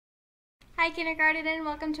Hi kindergarten, and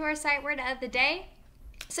welcome to our sight word of the day.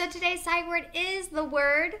 So today's sight word is the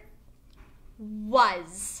word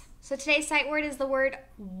was. So today's sight word is the word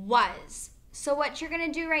was. So what you're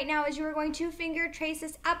going to do right now is you are going to finger trace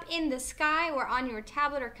this up in the sky or on your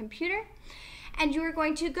tablet or computer, and you are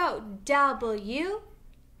going to go W-A-S,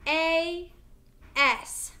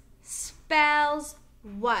 spells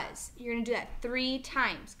was. You're going to do that 3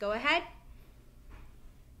 times. Go ahead.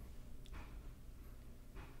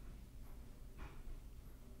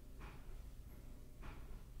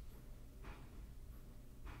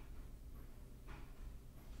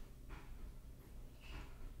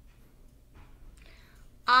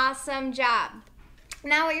 Awesome job.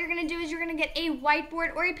 Now what you're going to do is you're going to get a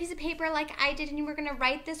whiteboard or a piece of paper like I did, and you are going to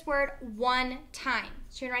write this word 1 time.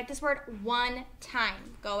 So you're going to write this word 1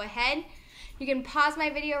 time. Go ahead. You can pause my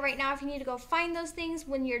video right now if you need to go find those things.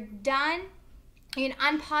 When you're done, you can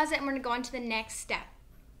unpause it and we're going to go on to the next step.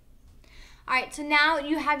 Alright, so now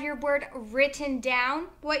you have your word written down.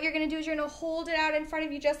 What you're going to do is you're going to hold it out in front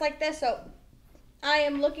of you just like this. So I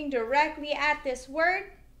am looking directly at this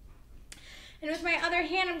word. And with my other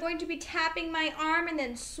hand, I'm going to be tapping my arm and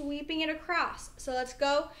then sweeping it across. So let's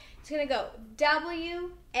go. It's going to go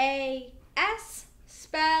W-A-S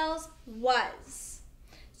spells was.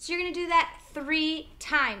 So you're going to do that 3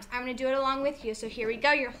 times. I'm going to do it along with you. So here we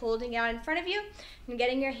go. You're holding it out in front of you and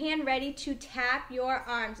getting your hand ready to tap your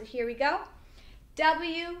arm. So here we go.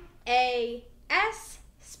 W-A-S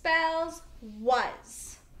spells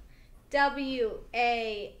was.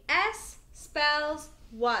 W-A-S spells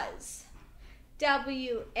was.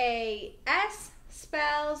 W-A-S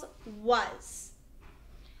spells was.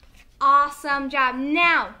 Awesome job.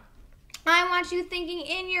 Now, I want you thinking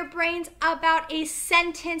in your brains about a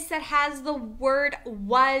sentence that has the word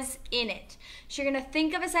was in it. So you're going to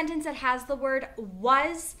think of a sentence that has the word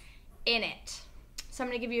was in it. So I'm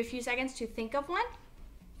going to give you a few seconds to think of one.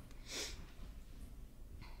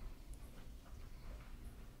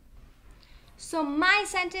 So my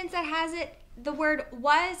sentence that has the word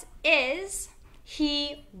was is,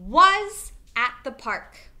 he was at the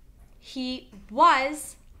park. He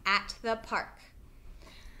was at the park.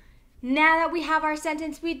 Now that we have our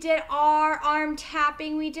sentence, we did our arm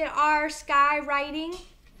tapping, we did our sky writing.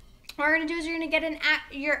 What we're going to do is you're going to get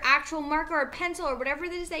your actual marker or pencil or whatever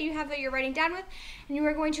it is that you have that you're writing down with, and you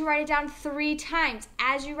are going to write it down 3 times.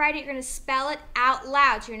 As you write it, you're going to spell it out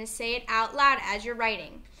loud. So you're going to say it out loud as you're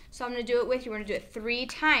writing. So I'm going to do it with you. We're going to do it 3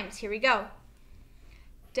 times. Here we go.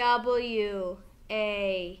 W-A-S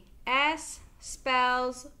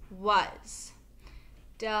spells was.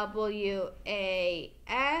 W-A-S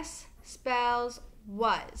spells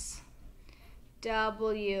was.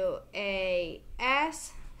 W-A-S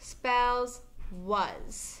spells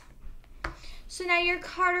was. So now your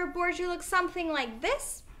cardboard should look something like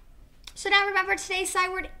this. So now remember, today's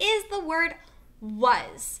sight word is the word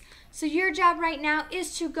was. So your job right now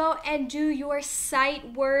is to go and do your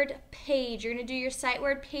sight word page. You're going to do your sight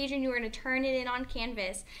word page and you're going to turn it in on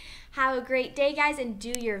Canvas. Have a great day, guys, and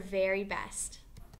do your very best.